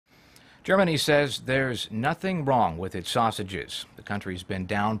Germany says there's nothing wrong with its sausages. The country's been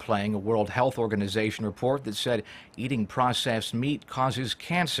downplaying a World Health Organization report that said eating processed meat causes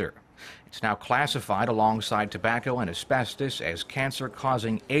cancer. It's now classified alongside tobacco and asbestos as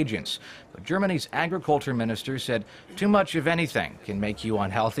cancer-causing agents. But Germany's Agriculture Minister said too much of anything can make you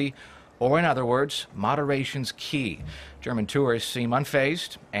unhealthy, or in other words, moderation's key. German tourists seem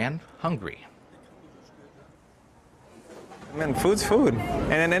unfazed and hungry. Man, food's food.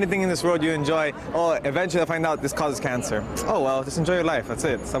 And then anything in this world you enjoy, oh, eventually I'll find out this causes cancer. Oh, well, just enjoy your life. That's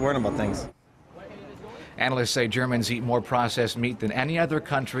it. Stop worrying about things. Analysts say Germans eat more processed meat than any other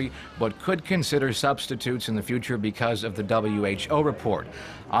country, but could consider substitutes in the future because of the WHO report.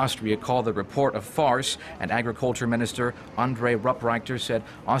 Austria called the report a farce, and Agriculture Minister Andra Rupprechter said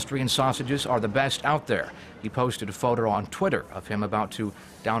Austrian sausages are the best out there. He posted a photo on Twitter of him about to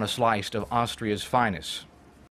down a slice of Austria's finest.